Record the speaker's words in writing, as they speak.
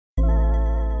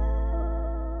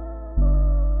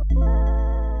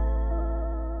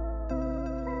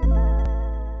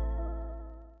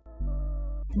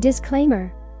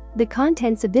Disclaimer: the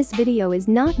contents of this video is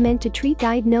not meant to treat,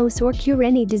 diagnose or cure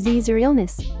any disease or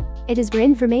illness. It is for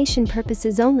information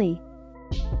purposes only.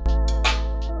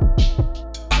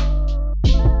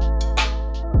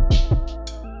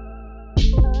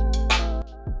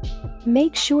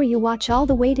 Make sure you watch all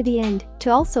the way to the end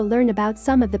to also learn about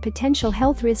some of the potential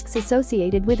health risks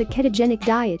associated with a ketogenic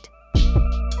diet.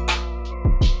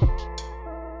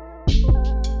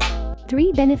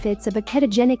 3 benefits of a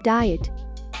ketogenic diet.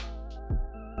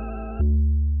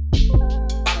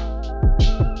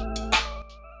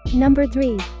 Number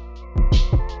 3.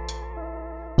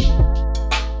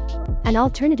 An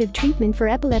alternative treatment for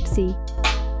epilepsy.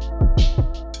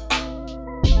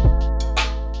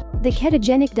 The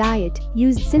ketogenic diet,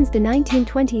 used since the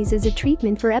 1920s as a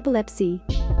treatment for epilepsy.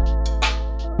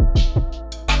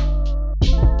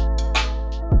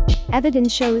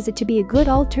 Evidence shows it to be a good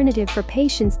alternative for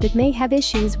patients that may have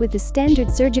issues with the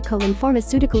standard surgical and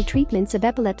pharmaceutical treatments of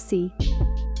epilepsy.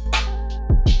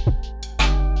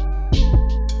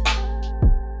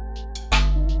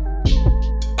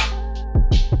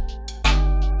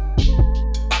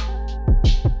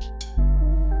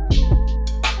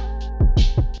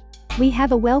 We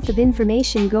have a wealth of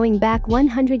information going back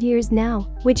 100 years now,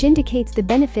 which indicates the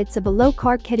benefits of a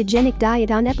low-carb ketogenic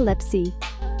diet on epilepsy.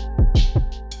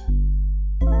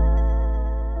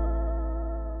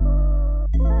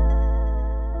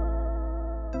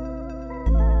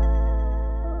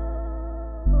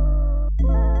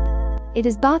 It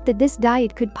is thought that this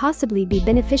diet could possibly be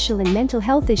beneficial in mental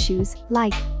health issues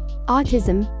like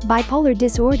autism, bipolar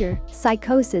disorder,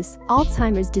 psychosis,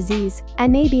 Alzheimer's disease,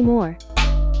 and maybe more.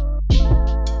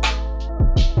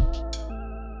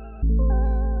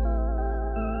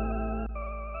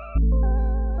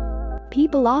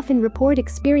 People often report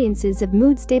experiences of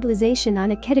mood stabilization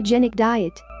on a ketogenic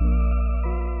diet.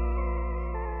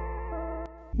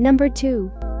 Number 2.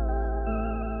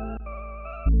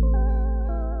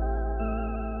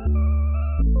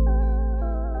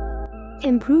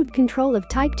 Improved control of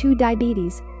type 2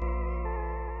 diabetes.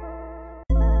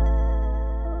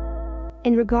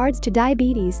 In regards to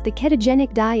diabetes, the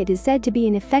ketogenic diet is said to be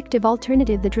an effective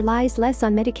alternative that relies less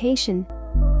on medication.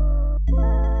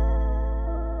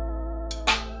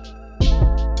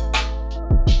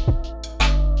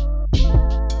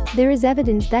 There is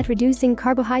evidence that reducing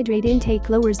carbohydrate intake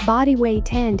lowers body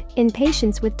weight and, in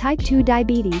patients with type 2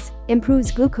 diabetes, improves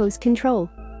glucose control.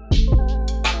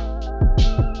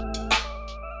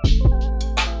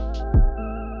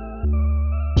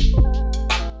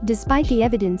 Despite the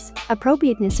evidence,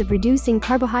 appropriateness of reducing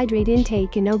carbohydrate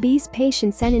intake in obese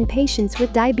patients and in patients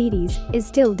with diabetes is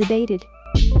still debated.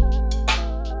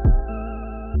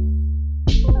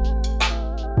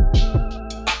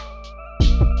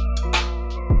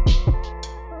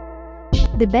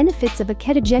 The benefits of a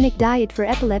ketogenic diet for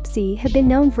epilepsy have been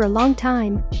known for a long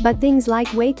time, but things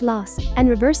like weight loss and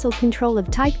reversal control of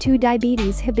type 2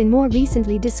 diabetes have been more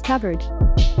recently discovered.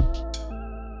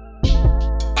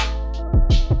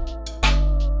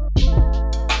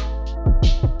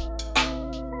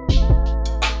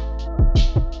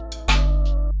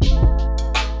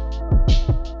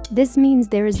 This means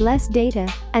there is less data,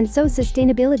 and so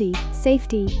sustainability,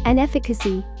 safety, and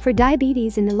efficacy for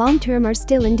diabetes in the long term are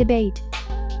still in debate.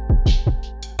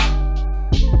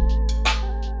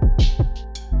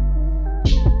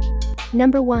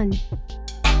 Number 1.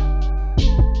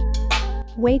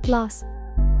 Weight loss.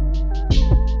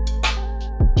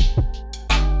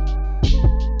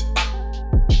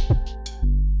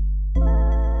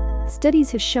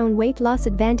 Studies have shown weight loss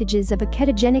advantages of a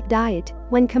ketogenic diet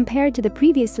when compared to the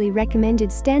previously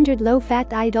recommended standard low-fat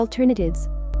diet alternatives.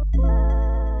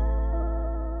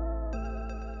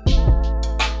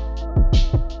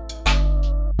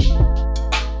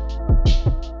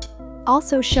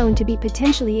 Also shown to be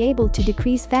potentially able to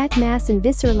decrease fat mass and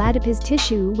visceral adipose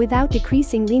tissue without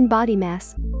decreasing lean body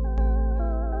mass.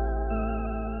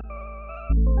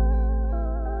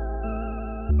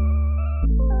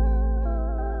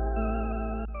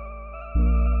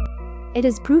 It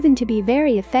has proven to be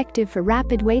very effective for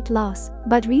rapid weight loss,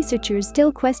 but researchers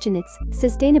still question its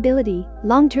sustainability,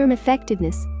 long-term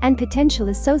effectiveness, and potential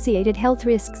associated health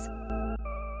risks.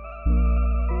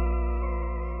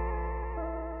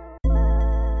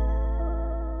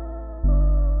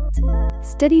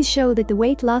 Studies show that the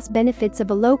weight loss benefits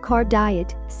of a low-carb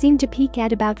diet seem to peak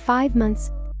at about 5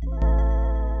 months.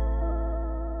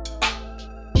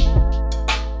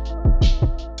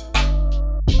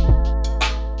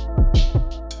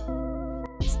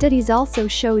 Studies also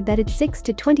showed that at 6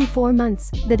 to 24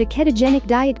 months, that a ketogenic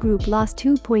diet group lost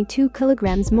 2.2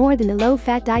 kilograms more than a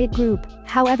low-fat diet group.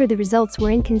 However, the results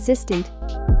were inconsistent.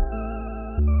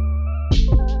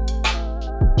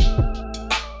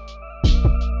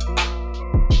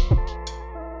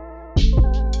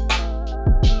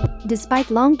 Despite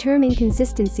long-term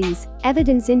inconsistencies,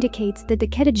 evidence indicates that the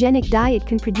ketogenic diet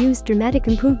can produce dramatic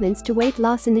improvements to weight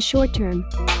loss in the short term.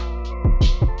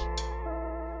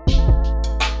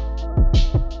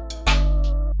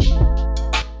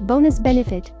 Bonus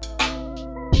benefit: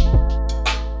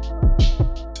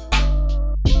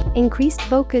 increased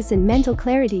focus and mental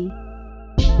clarity.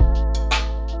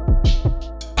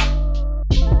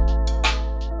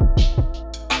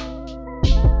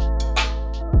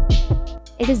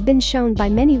 It has been shown by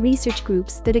many research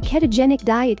groups that a ketogenic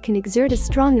diet can exert a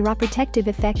strong neuroprotective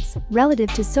effects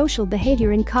relative to social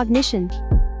behavior and cognition.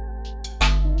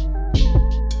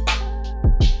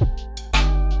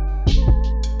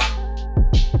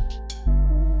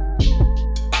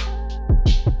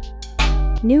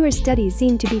 Newer studies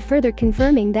seem to be further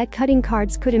confirming that cutting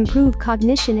carbs could improve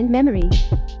cognition and memory.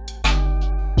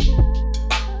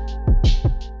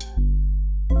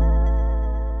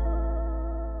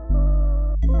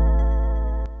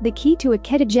 The key to a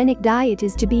ketogenic diet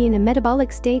is to be in a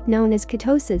metabolic state known as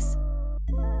ketosis.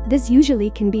 This usually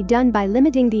can be done by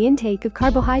limiting the intake of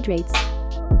carbohydrates.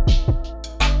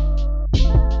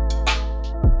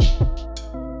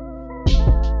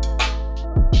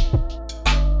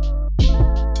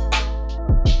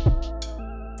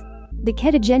 The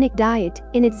ketogenic diet,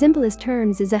 in its simplest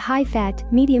terms, is a high-fat,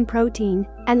 medium-protein,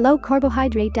 and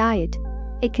low-carbohydrate diet.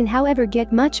 It can, however,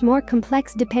 get much more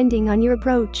complex depending on your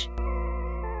approach.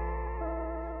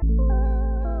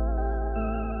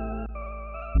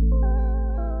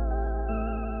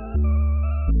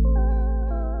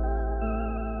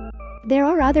 There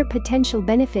are other potential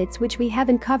benefits which we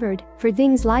haven't covered, for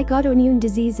things like autoimmune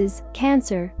diseases,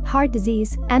 cancer, heart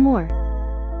disease, and more.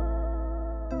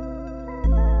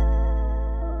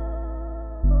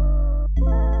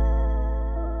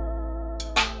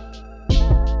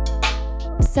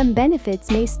 Some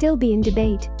benefits may still be in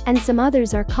debate, and some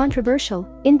others are controversial,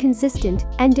 inconsistent,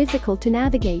 and difficult to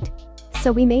navigate.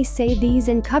 So we may save these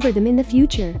and cover them in the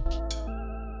future.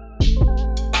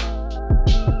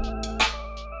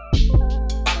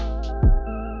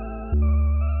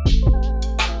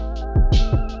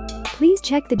 Please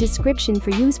check the description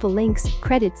for useful links,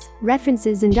 credits,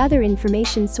 references, and other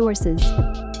information sources.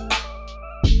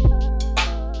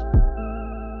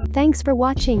 Thanks for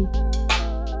watching.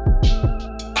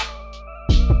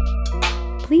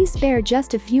 Please spare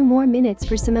just a few more minutes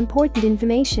for some important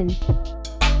information.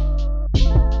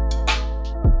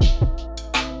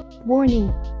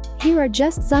 Warning: here are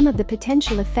just some of the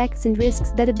potential effects and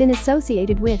risks that have been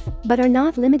associated with, but are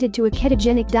not limited to, a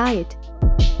ketogenic diet.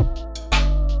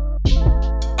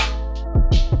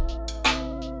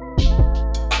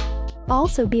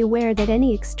 Also be aware that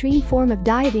any extreme form of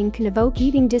dieting can evoke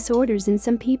eating disorders in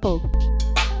some people.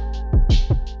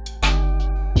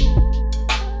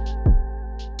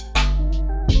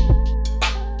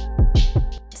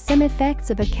 Some effects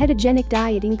of a ketogenic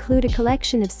diet include a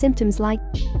collection of symptoms like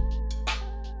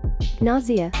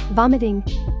nausea, vomiting,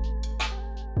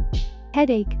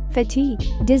 headache, fatigue,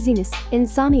 dizziness,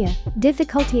 insomnia,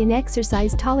 difficulty in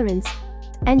exercise tolerance,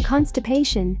 and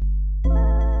constipation.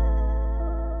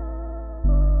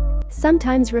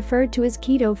 Sometimes referred to as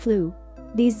keto flu.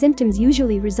 These symptoms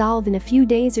usually resolve in a few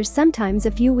days or sometimes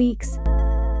a few weeks.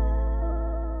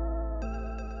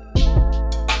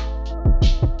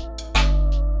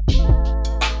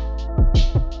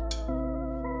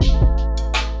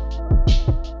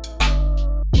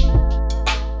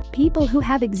 People who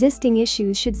have existing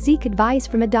issues should seek advice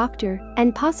from a doctor,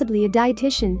 and possibly a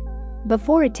dietitian,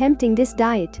 before attempting this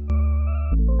diet.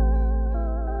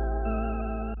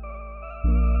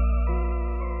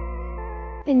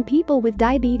 In people with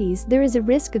diabetes, there is a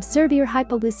risk of severe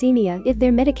hypoglycemia if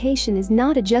their medication is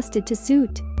not adjusted to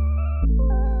suit.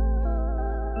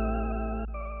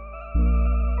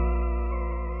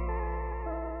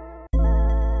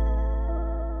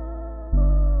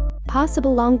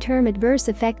 Possible long-term adverse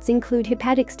effects include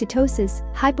hepatic steatosis,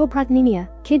 hypoproteinemia,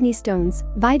 kidney stones,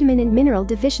 vitamin and mineral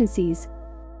deficiencies.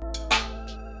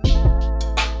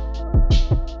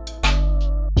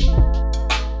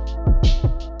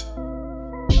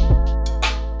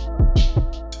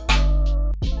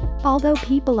 Although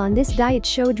people on this diet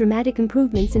show dramatic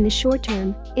improvements in the short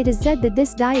term, it is said that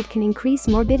this diet can increase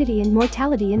morbidity and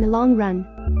mortality in the long run.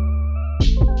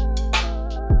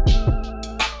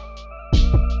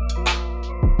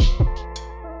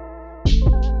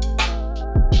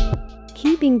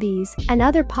 Keeping these and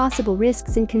other possible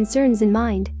risks and concerns in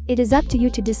mind, it is up to you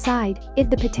to decide if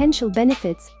the potential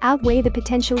benefits outweigh the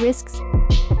potential risks.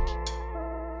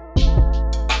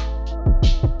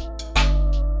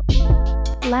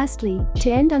 Lastly,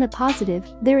 to end on a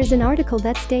positive, there is an article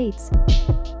that states,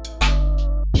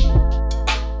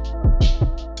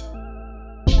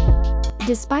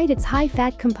 despite its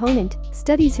high-fat component,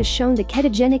 studies have shown the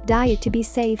ketogenic diet to be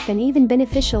safe and even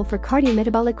beneficial for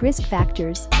cardiometabolic risk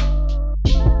factors.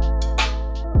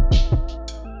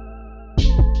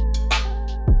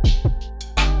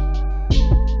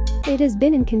 It has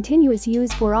been in continuous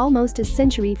use for almost a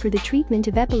century for the treatment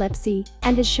of epilepsy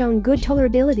and has shown good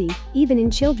tolerability, even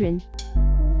in children.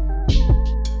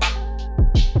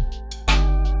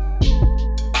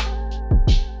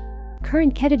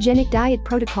 Current ketogenic diet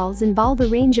protocols involve a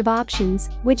range of options,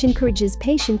 which encourages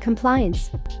patient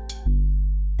compliance.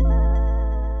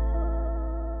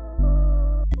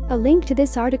 A link to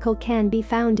this article can be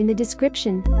found in the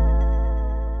description.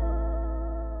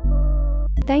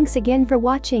 Thanks again for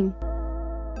watching.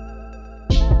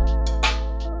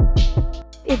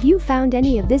 If you found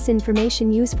any of this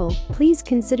information useful, please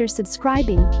consider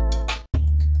subscribing.